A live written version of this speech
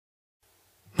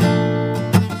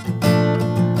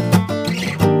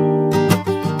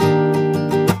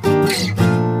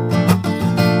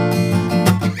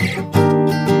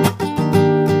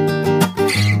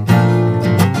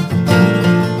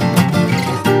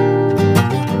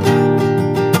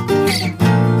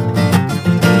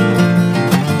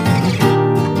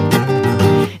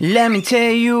Let me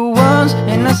tell you once,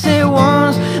 and I say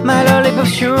once, my lollipop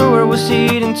sure was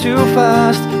eating too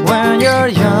fast. When you're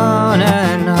young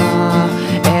and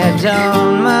I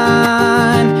don't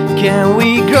mind, can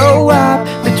we grow up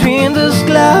between those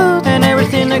clouds and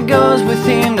everything that goes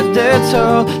within the dirt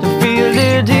soul? To feel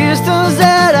the distance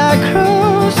that I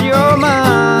cross your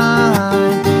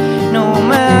mind. No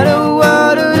matter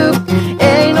what you do,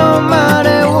 ain't no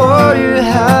matter what you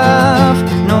have,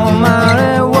 no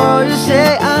matter what you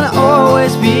say, I'll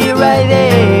always be right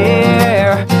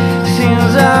there.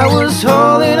 Since I was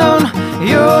holding on,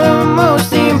 you're the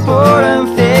most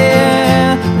important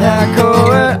thing. That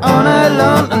cover on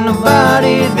alone and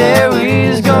nobody there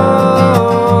is gone.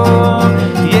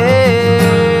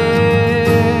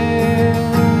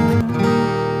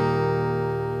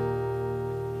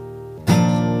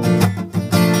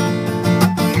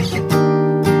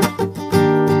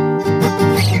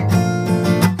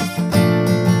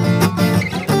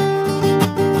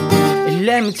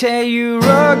 Let me tell you,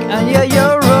 rock, and yeah,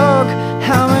 you're rock.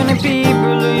 How many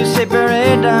people do you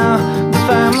separate down? This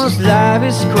famous life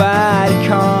is quite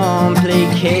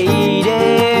complicated.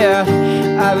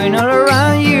 I've been all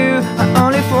around you,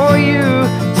 only for you.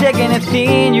 Take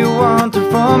anything you want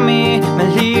from me. My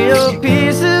little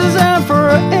pieces are for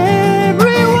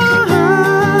everyone.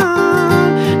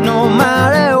 No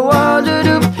matter what you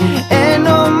do, and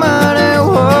no matter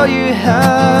what you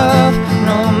have,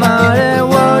 no matter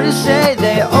what you say,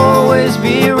 they always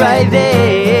be right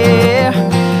there.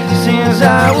 Since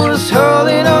I was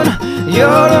holding on,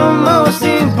 you're the most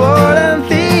important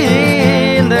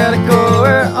thing. That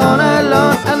cover on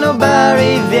alone and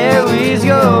nobody there is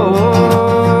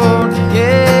gone.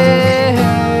 Yeah.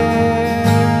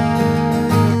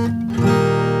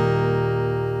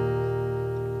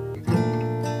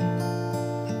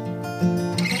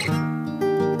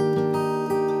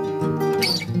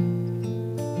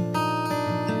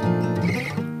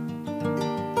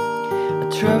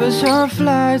 Traverse our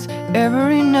flights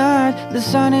every night. The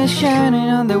sun is shining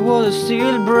and the world is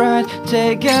still bright.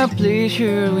 Take a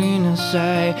pleasure in a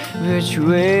sight which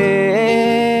ways.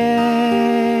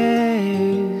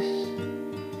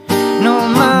 No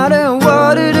matter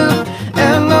what you do,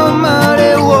 and no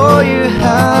matter what you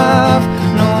have,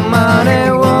 no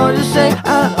matter what you say,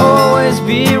 I'll always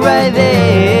be right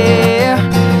there.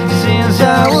 Since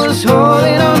I was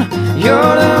holding on,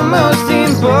 you're the most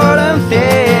important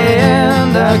thing.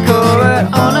 That cover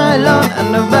on alone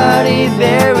and nobody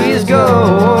there is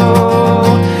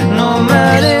gone. No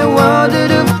matter what you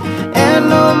do, and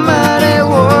no matter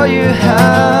what you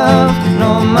have,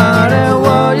 no matter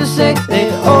what you say, they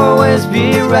always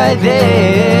be right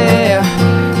there.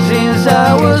 Since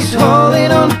I was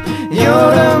holding on,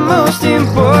 you're the most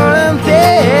important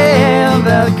thing.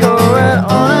 That cover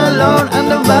on alone and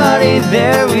nobody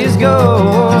there is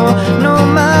gone. No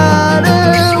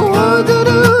matter what you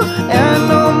do, and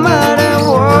no matter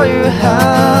what you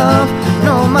have,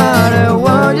 no matter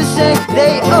what you say,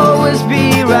 they always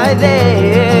be right there.